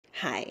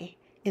Hi.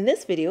 In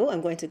this video,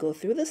 I'm going to go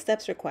through the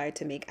steps required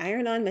to make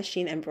iron-on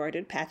machine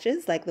embroidered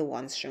patches like the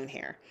ones shown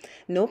here.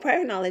 No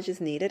prior knowledge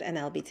is needed and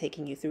I'll be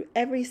taking you through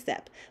every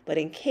step, but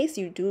in case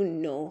you do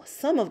know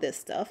some of this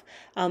stuff,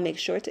 I'll make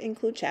sure to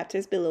include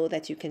chapters below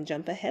that you can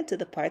jump ahead to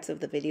the parts of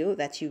the video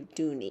that you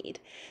do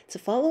need. To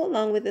follow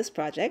along with this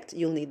project,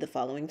 you'll need the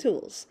following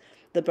tools: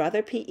 the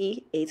Embroidery PE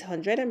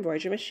 800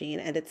 embroidery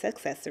machine and its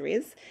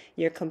accessories,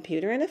 your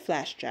computer and a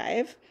flash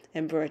drive,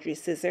 embroidery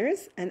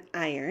scissors, an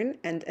iron,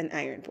 and an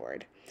iron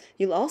board.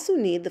 You'll also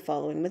need the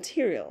following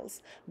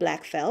materials: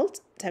 black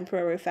felt,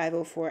 temporary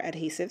 504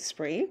 adhesive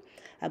spray,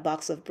 a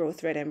box of bro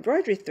thread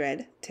embroidery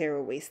thread,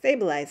 tearaway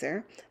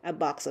stabilizer, a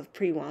box of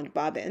pre-wound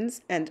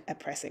bobbins, and a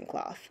pressing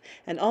cloth.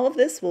 And all of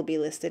this will be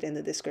listed in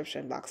the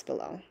description box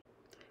below.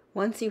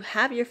 Once you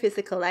have your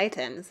physical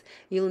items,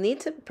 you'll need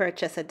to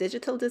purchase a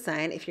digital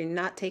design if you're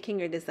not taking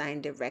your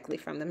design directly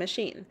from the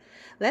machine.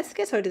 Let's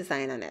get our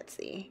design on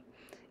Etsy.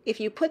 If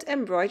you put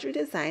embroidery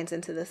designs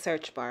into the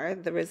search bar,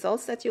 the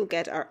results that you'll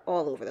get are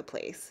all over the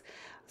place.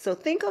 So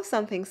think of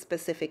something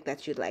specific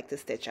that you'd like to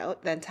stitch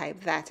out, then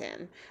type that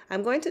in.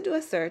 I'm going to do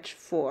a search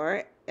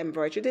for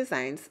embroidery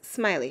designs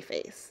smiley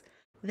face.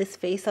 This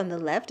face on the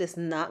left is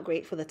not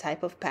great for the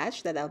type of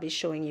patch that I'll be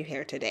showing you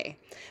here today.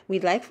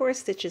 We'd like for our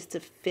stitches to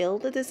fill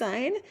the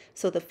design,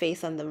 so the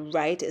face on the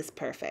right is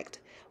perfect.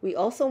 We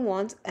also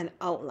want an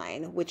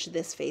outline, which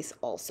this face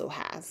also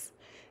has.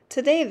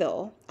 Today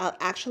though, I'll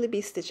actually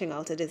be stitching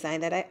out a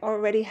design that I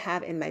already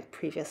have in my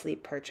previously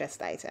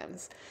purchased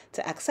items.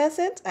 To access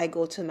it, I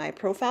go to my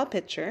profile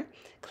picture,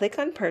 click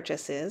on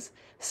purchases,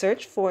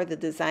 search for the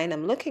design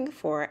I'm looking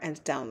for,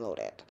 and download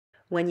it.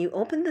 When you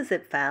open the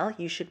zip file,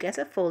 you should get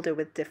a folder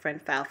with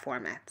different file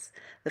formats.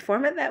 The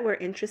format that we're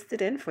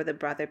interested in for the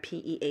Embroidery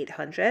PE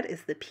 800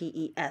 is the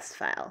PES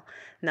file.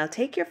 Now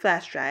take your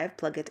flash drive,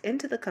 plug it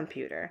into the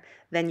computer,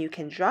 then you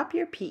can drop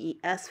your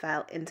PES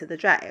file into the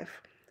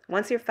drive.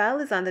 Once your file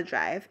is on the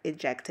drive,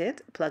 eject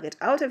it, plug it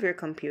out of your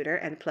computer,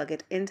 and plug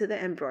it into the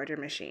embroidery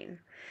machine.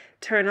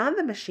 Turn on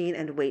the machine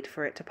and wait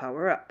for it to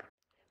power up.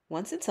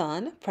 Once it's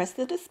on, press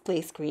the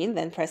display screen,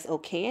 then press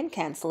OK and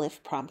cancel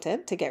if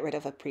prompted to get rid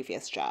of a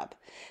previous job.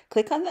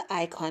 Click on the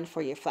icon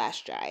for your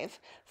flash drive.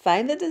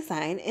 Find the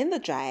design in the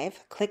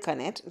drive, click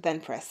on it, then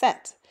press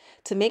Set.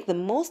 To make the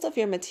most of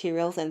your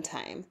materials and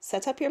time,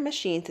 set up your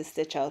machine to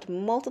stitch out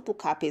multiple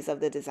copies of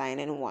the design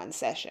in one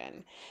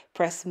session.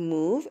 Press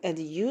Move and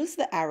use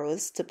the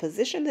arrows to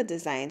position the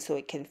design so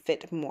it can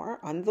fit more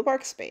on the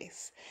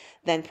workspace.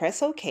 Then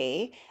press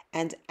OK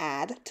and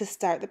Add to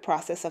start the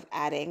process of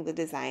adding the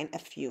design a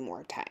few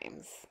more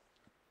times.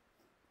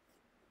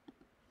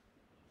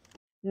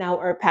 Now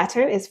our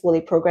pattern is fully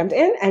programmed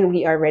in and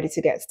we are ready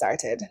to get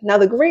started. Now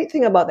the great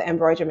thing about the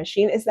embroidery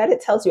machine is that it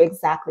tells you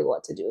exactly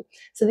what to do.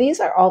 So these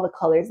are all the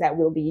colors that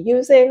we'll be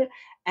using.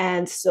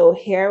 And so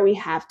here we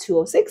have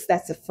 206,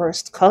 that's the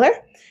first color.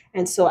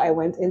 And so I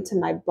went into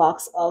my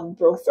box of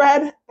bro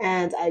thread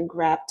and I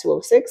grabbed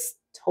 206.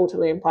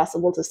 Totally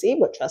impossible to see,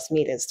 but trust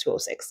me, it is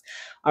 206.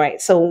 All right,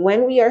 so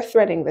when we are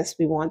threading this,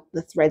 we want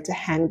the thread to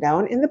hang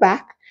down in the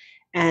back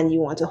and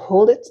you want to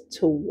hold it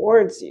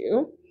towards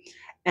you.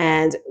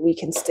 And we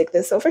can stick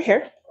this over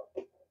here.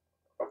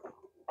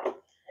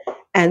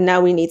 And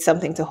now we need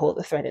something to hold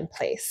the thread in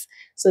place.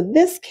 So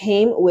this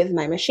came with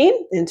my machine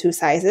in 2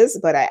 sizes,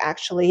 but I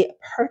actually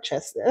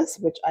purchased this,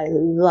 which I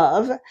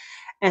love.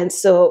 And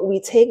so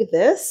we take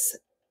this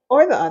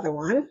or the other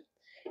one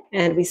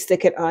and we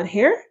stick it on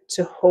here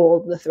to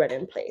hold the thread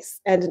in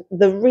place. And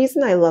the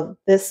reason I love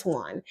this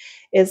one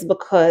is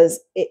because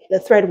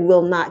the thread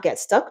will not get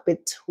stuck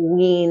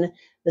between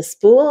the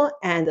spool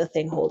and the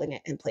thing holding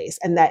it in place.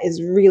 And that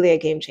is really a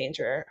game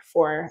changer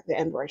for the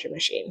embroidery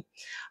machine.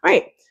 All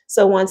right,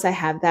 so once I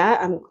have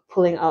that, I'm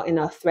pulling out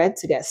enough thread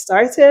to get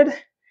started.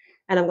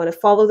 And I'm going to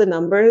follow the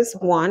numbers: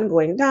 1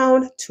 going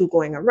down, 2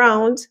 going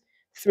around,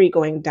 3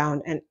 going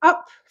down and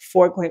up,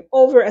 4 going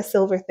over a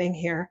silver thing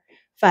here,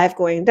 5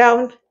 going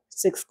down,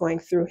 6 going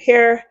through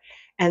here,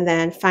 and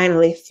then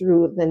finally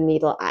through the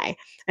needle eye.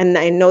 And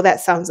I know that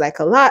sounds like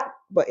a lot,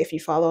 but if you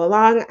follow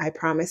along, I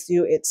promise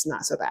you it's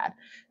not so bad.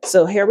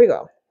 So here we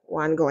go.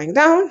 1 going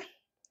down,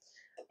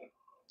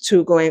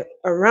 2 going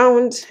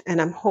around,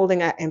 and I'm holding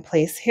that in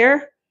place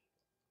here.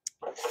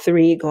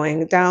 3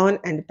 going down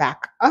and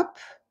back up.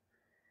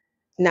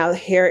 Now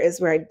here is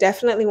where I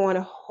definitely want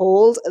to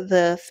hold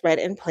the thread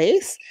in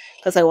place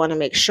because I want to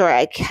make sure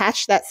I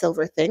catch that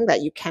silver thing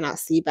that you cannot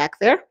see back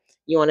there.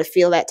 You want to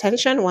feel that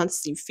tension.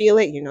 Once you feel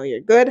it, you know you're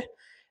good.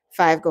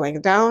 5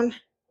 going down,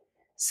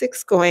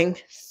 6 going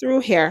through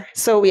here.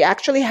 So we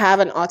actually have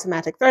an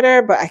automatic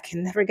threader, but I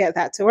can never get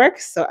that to work.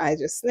 So I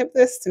just snip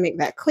this to make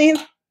that clean.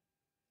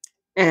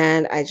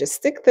 And I just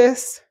stick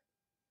this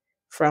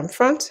from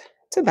front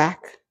to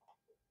back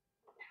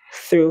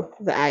through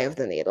the eye of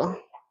the needle.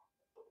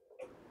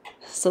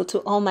 So to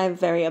all my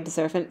very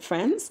observant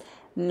friends,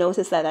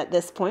 Notice that at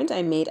this point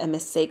I made a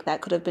mistake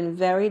that could have been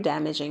very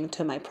damaging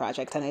to my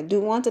project, and I do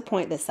want to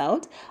point this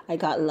out. I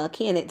got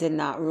lucky and it did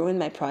not ruin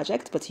my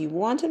project, but you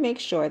want to make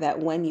sure that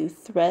when you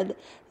thread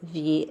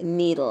the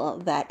needle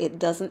that it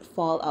doesn't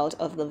fall out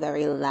of the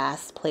very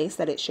last place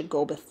that it should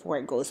go before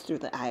it goes through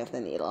the eye of the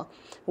needle,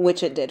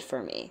 which it did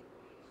for me.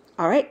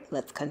 All right,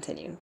 let's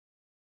continue.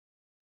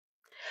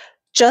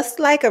 Just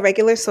like a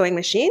regular sewing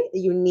machine,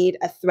 you need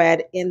a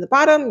thread in the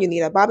bottom, you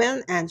need a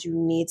bobbin, and you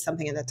need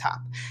something in the top.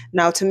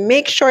 Now, to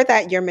make sure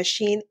that your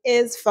machine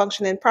is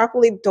functioning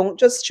properly, don't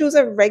just choose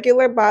a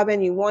regular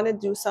bobbin. You want to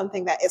do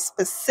something that is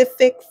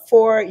specific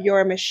for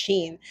your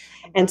machine.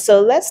 And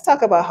so let's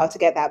talk about how to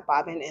get that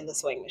bobbin in the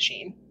sewing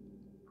machine.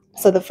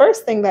 So the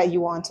first thing that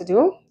you want to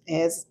do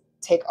is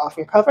take off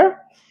your cover.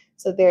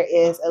 So there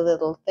is a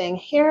little thing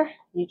here.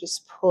 You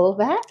just pull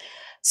that.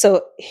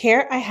 So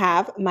here I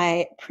have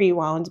my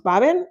pre-wound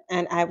bobbin,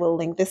 and I will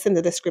link this in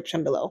the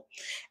description below.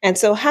 And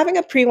so having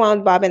a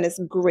pre-wound bobbin is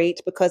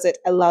great because it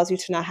allows you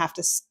to not have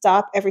to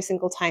stop every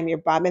single time your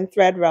bobbin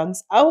thread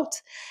runs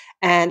out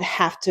and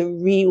have to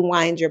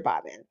rewind your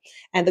bobbin.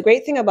 And the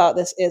great thing about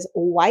this is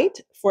white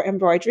for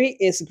embroidery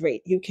is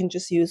great. You can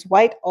just use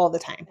white all the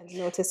time. And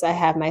notice I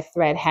have my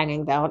thread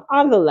hanging down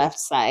on the left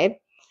side.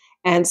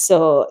 And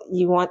so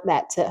you want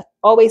that to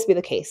always be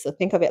the case. So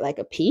think of it like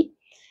a P.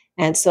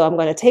 And so I'm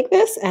going to take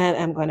this and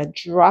I'm going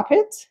to drop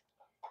it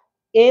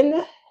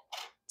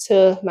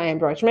into my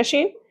embroidery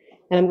machine.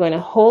 And I'm going to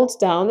hold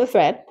down the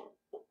thread.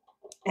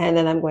 And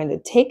then I'm going to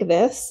take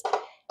this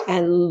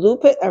and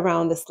loop it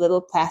around this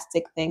little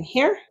plastic thing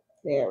here.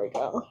 There we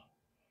go.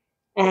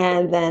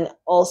 And then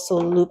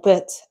also loop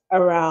it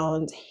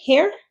around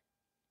here.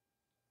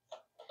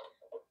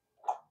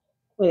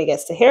 When it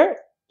gets to here,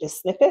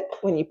 just snip it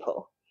when you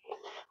pull.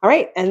 All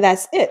right, and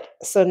that's it.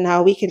 So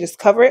now we can just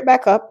cover it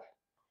back up.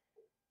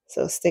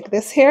 So stick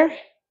this here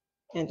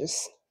and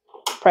just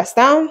press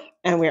down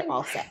and we're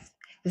all set.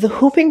 The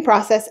hooping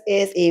process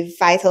is a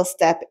vital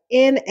step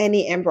in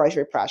any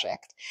embroidery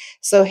project.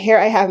 So here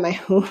I have my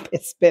hoop.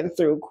 It's been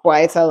through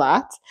quite a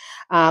lot.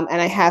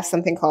 And I have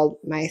something called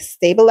my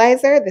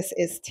stabilizer. This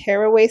is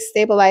tearaway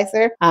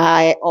stabilizer.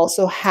 I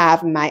also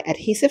have my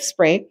adhesive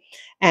spray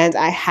and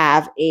I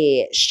have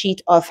a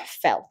sheet of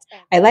felt.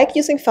 I like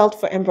using felt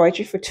for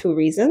embroidery for two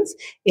reasons.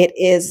 It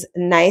is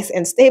nice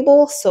and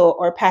stable, so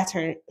our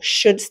pattern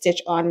should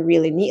stitch on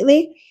really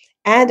neatly.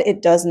 And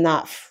it does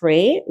not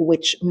fray,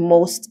 which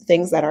most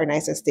things that are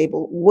nice and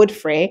stable would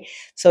fray.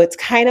 So it's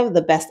kind of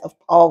the best of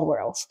all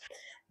worlds.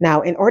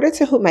 Now, in order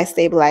to hoop my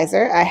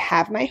stabilizer, I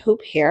have my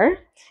hoop here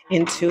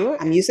in two.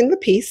 I'm using the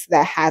piece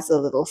that has a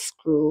little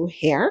screw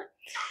here.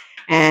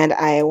 And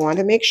I want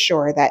to make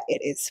sure that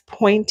it is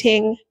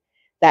pointing,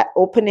 that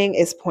opening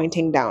is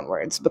pointing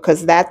downwards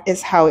because that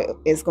is how it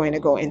is going to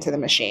go into the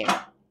machine.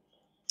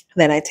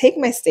 Then I take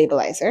my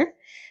stabilizer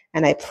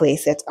and I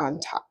place it on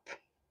top.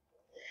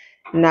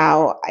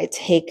 Now I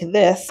take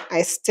this,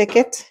 I stick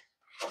it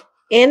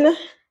in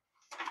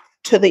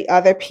to the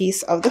other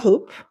piece of the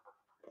hoop,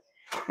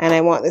 and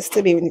I want this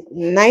to be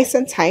nice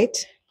and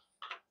tight.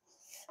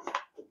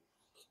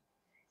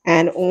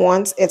 And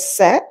once it's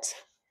set,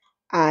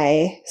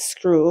 I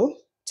screw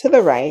to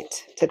the right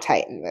to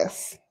tighten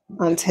this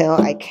until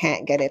I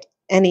can't get it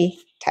any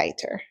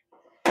tighter.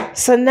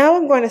 So now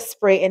I'm going to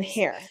spray in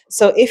here.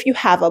 So if you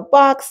have a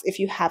box, if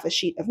you have a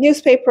sheet of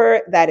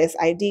newspaper, that is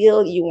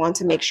ideal. You want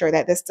to make sure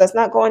that this does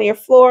not go on your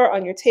floor,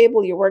 on your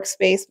table, your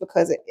workspace,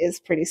 because it is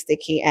pretty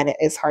sticky and it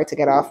is hard to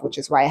get off, which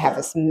is why I have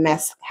this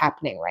mess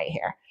happening right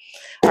here.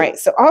 All right,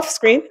 so off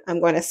screen, I'm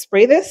going to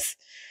spray this.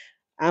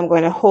 I'm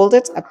going to hold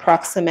it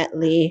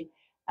approximately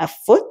a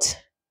foot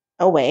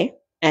away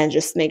and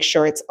just make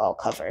sure it's all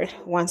covered.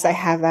 Once I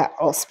have that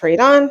all sprayed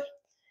on,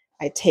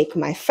 I take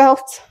my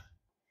felt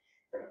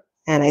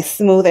and I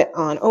smooth it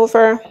on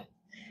over.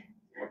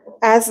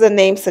 As the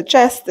name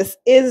suggests, this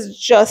is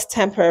just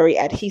temporary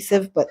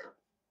adhesive, but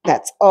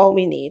that's all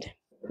we need.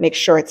 Make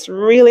sure it's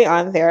really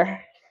on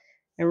there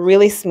and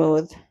really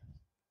smooth.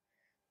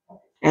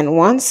 And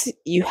once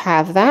you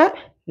have that,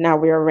 now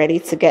we are ready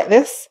to get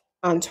this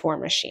onto our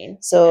machine.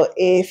 So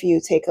if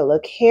you take a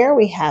look here,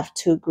 we have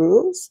two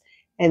grooves.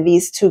 And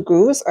these two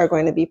grooves are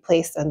going to be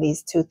placed on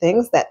these two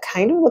things that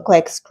kind of look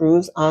like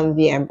screws on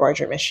the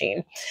embroidery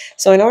machine.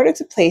 So in order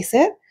to place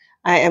it,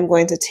 I am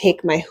going to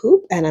take my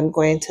hoop and I'm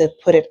going to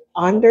put it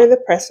under the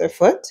presser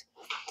foot.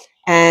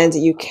 And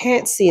you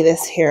can't see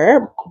this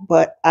here,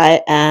 but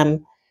I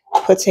am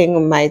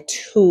putting my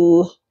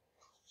two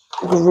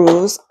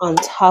grooves on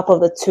top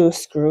of the two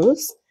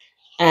screws.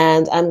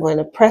 And I'm going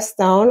to press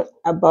down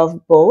above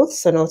both.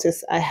 So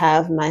notice I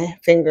have my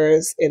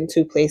fingers in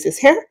two places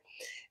here.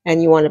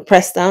 And you want to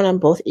press down on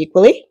both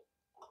equally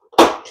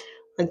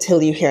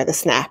until you hear the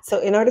snap. So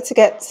in order to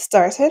get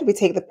started, we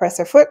take the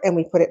presser foot and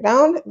we put it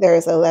down. There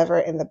is a lever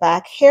in the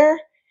back here.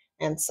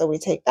 And so we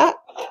take that.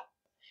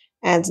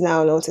 And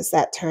now notice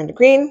that turned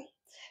green.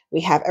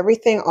 We have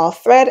everything all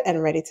thread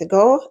and ready to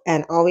go.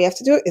 And all we have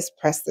to do is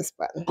press this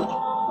button.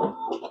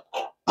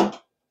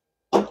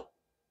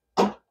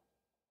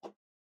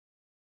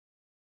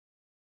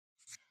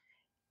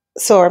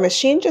 So our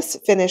machine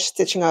just finished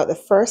stitching out the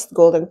first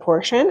golden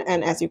portion,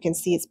 and as you can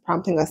see, it's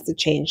prompting us to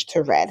change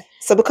to red.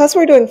 So because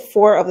we're doing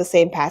 4 of the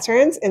same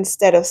patterns,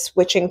 instead of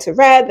switching to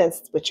red, then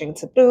switching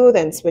to blue,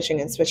 then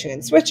switching and switching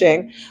and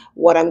switching,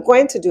 what I'm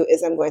going to do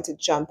is I'm going to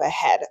jump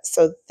ahead.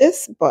 So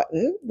this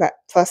button, that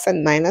plus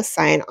and minus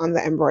sign on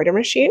the embroidery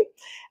machine,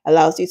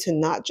 allows you to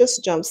not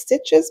just jump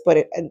stitches, but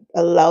it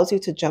allows you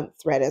to jump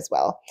thread as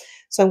well.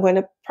 So I'm going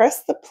to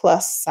press the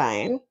plus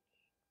sign,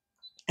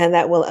 and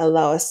that will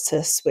allow us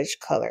to switch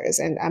colors.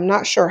 And I'm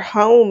not sure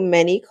how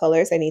many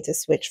colors I need to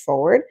switch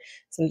forward.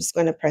 So I'm just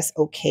going to press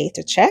OK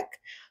to check.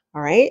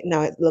 All right,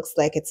 now it looks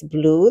like it's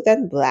blue,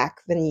 then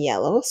black, then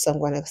yellow. So I'm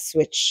going to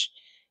switch,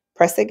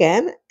 press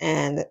again,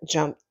 and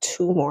jump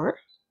 2 more.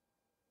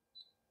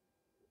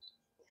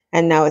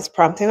 And now it's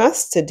prompting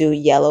us to do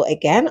yellow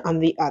again on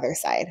the other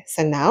side.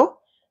 So now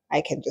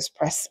I can just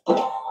press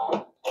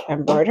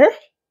embroider,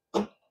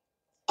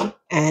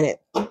 and it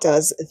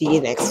does the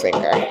next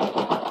finger.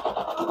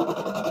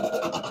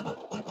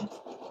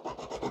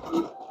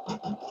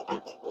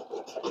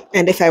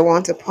 And if I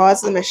want to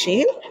pause the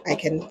machine, I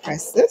can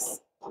press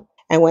this.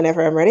 And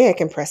whenever I'm ready, I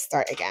can press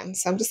start again.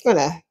 So I'm just going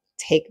to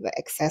take the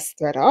excess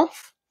thread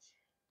off,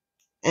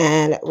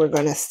 and we're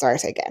going to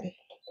start again.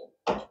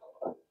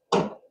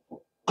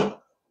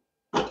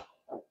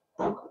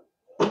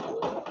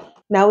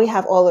 Now we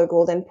have all our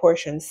golden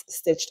portions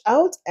stitched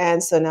out.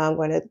 And so now I'm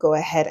going to go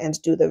ahead and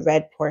do the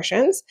red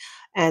portions.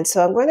 And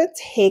so I'm going to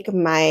take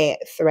my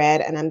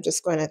thread, and I'm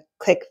just going to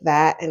click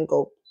that and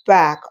go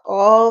back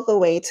all the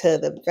way to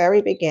the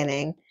very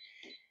beginning.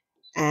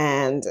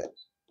 And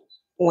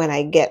when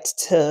I get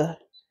to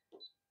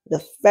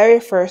the very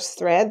first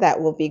thread,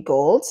 that will be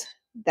gold.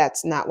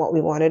 That's not what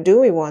we want to do.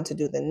 We want to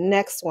do the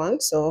next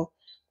one. So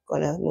I'm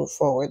going to move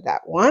forward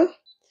that one.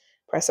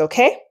 Press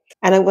OK.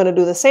 And I'm going to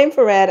do the same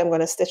for red. I'm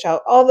going to stitch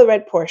out all the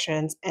red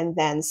portions and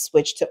then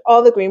switch to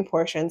all the green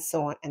portions,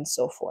 so on and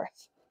so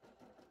forth.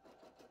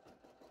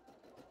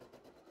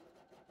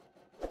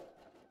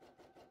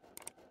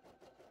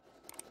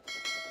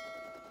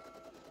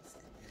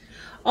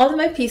 All of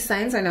my piece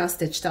signs are now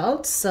stitched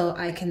out, so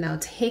I can now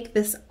take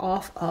this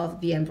off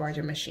of the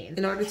embroidery machine.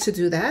 In order to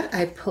do that,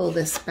 I pull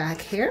this back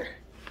here,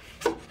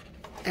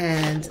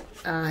 and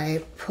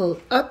I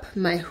pull up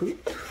my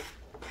hoop,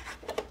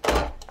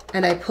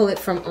 and I pull it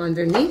from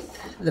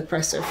underneath the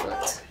presser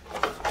foot.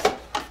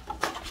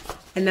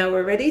 And now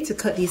we're ready to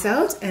cut these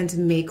out and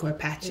make our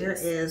patches. Here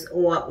is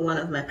what one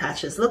of my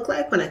patches look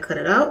like when I cut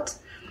it out.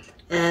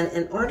 And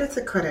in order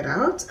to cut it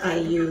out, I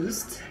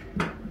used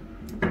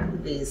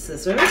these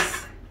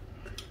scissors.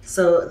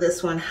 So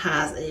this one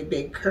has a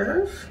big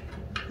curve,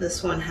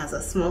 this one has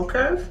a small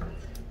curve,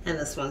 and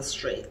this one's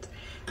straight.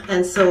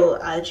 And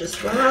so I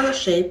just run around the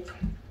shape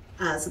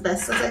as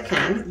best as I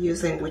can,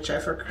 using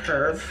whichever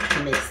curve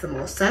makes the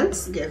most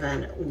sense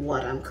given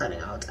what I'm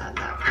cutting out at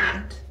that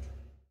point.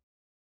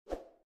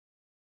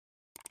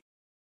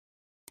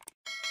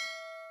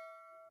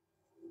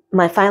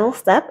 My final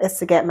step is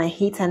to get my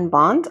Heat and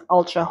Bond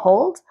Ultra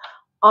Hold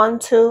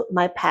onto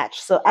my patch.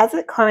 So as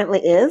it currently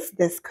is,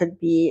 this could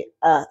be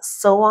a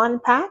sew-on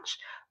patch,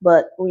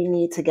 but we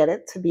need to get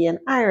it to be an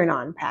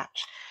iron-on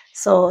patch.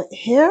 So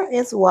here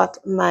is what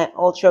my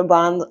Ultra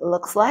Bond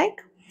looks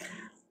like.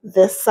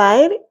 This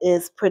side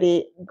is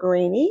pretty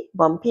grainy,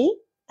 bumpy,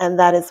 and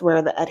that is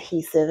where the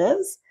adhesive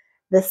is.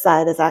 This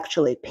side is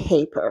actually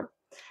paper.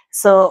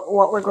 So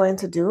what we're going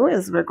to do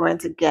is we're going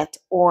to get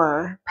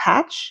our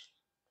patch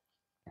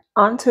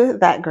onto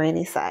that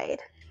grainy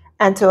side.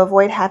 And to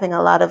avoid having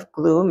a lot of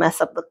glue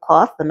mess up the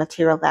cloth, the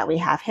material that we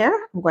have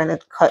here, I'm going to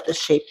cut the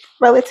shape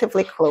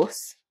relatively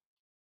close.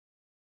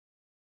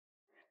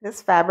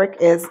 This fabric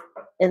is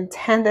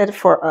intended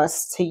for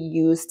us to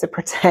use to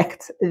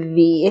protect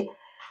the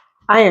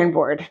iron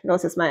board.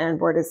 Notice my iron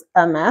board is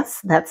a mess.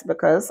 That's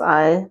because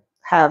I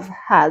have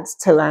had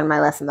to learn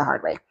my lesson the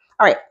hard way.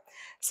 All right,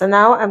 so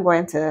now I'm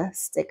going to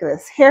stick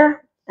this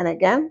here. And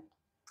again,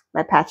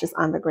 my patch is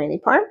on the grainy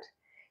part.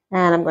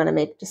 And I'm going to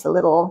make just a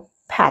little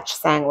patch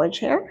sandwich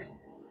here.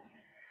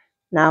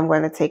 Now I'm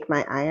going to take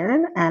my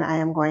iron and I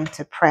am going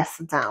to press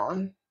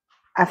down.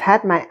 I've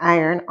had my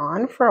iron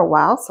on for a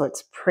while, so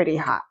it's pretty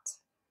hot.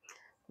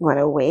 I'm going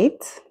to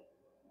wait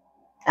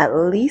at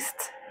least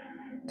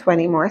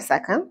 20 more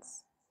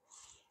seconds.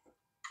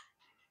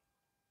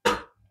 Now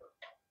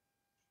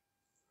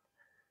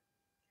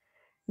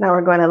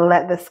we're going to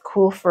let this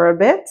cool for a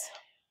bit.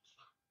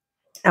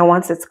 And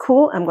once it's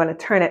cool, I'm going to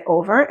turn it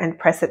over and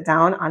press it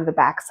down on the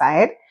back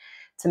side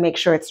to make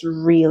sure it's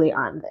really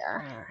on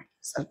there. All right,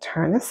 so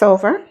turn this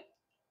over.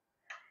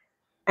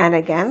 And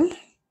again,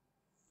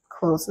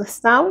 close this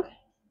down.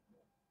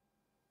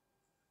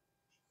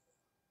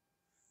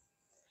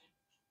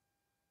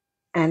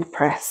 And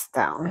press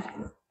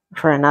down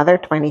for another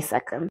 20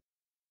 seconds.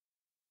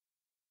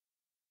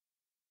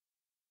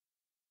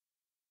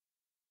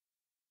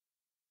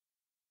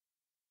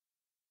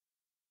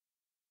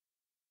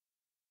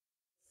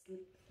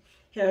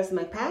 Here's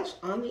my patch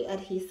on the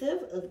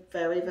adhesive,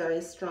 very, very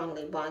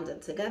strongly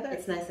bonded together.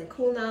 It's nice and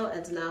cool now,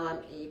 and now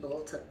I'm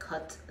able to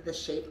cut the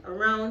shape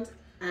around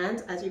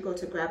And as you go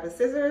to grab the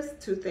scissors,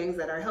 two things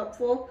that are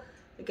helpful.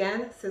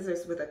 Again,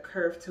 scissors with a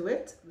curve to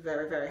it,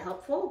 very, very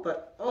helpful,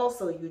 but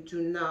also you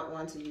do not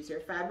want to use your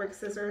fabric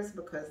scissors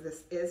because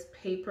this is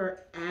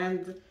paper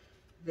and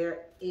there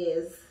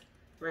is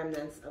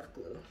remnants of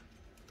glue.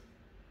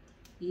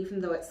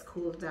 Even though it's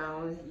cooled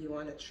down, you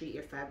want to treat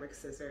your fabric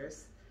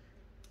scissors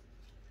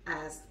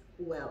as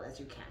well as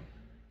you can.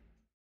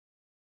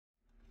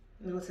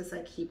 Notice I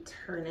keep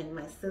turning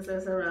my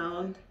scissors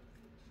around,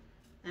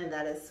 and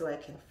that is so I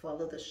can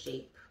follow the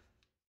shape.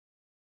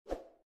 All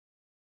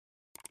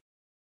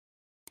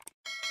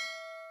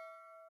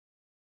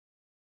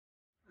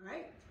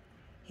right,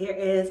 here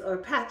is our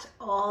patch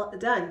all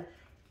done.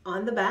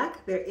 On the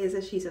back, there is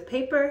a sheet of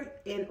paper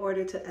in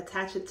order to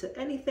attach it to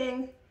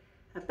anything,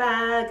 a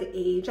bag,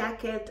 a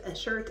jacket, a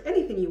shirt,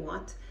 anything you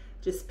want.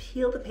 Just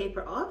peel the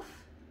paper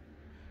off.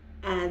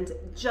 And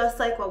just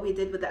like what we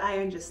did with the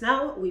iron just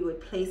now, we would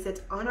place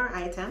it on our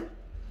item.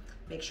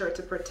 Make sure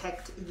to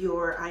protect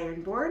your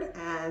iron board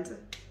and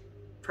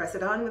press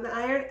it on with the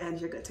iron and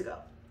you're good to go.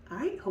 All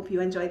right, hope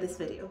you enjoyed this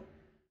video.